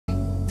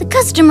The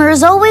customer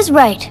is always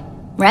right,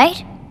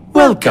 right?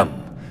 Welcome.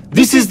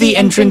 This is the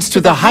entrance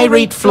to the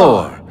high-rate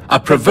floor, a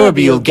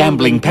proverbial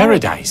gambling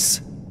paradise.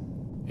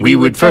 We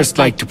would first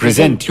like to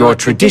present your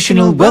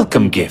traditional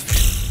welcome gift.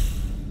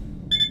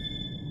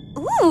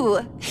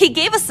 Ooh, he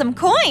gave us some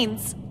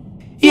coins.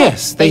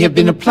 Yes, they have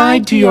been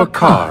applied to your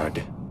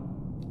card.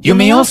 You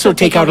may also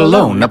take out a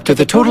loan up to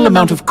the total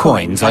amount of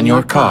coins on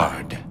your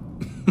card.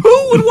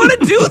 Who would want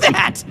to do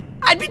that?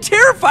 I'd be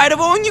terrified of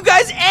owing you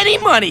guys any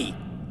money.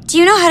 Do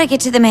you know how to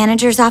get to the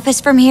manager's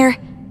office from here?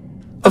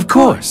 Of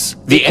course.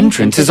 The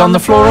entrance is on the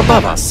floor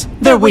above us.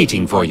 They're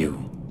waiting for you.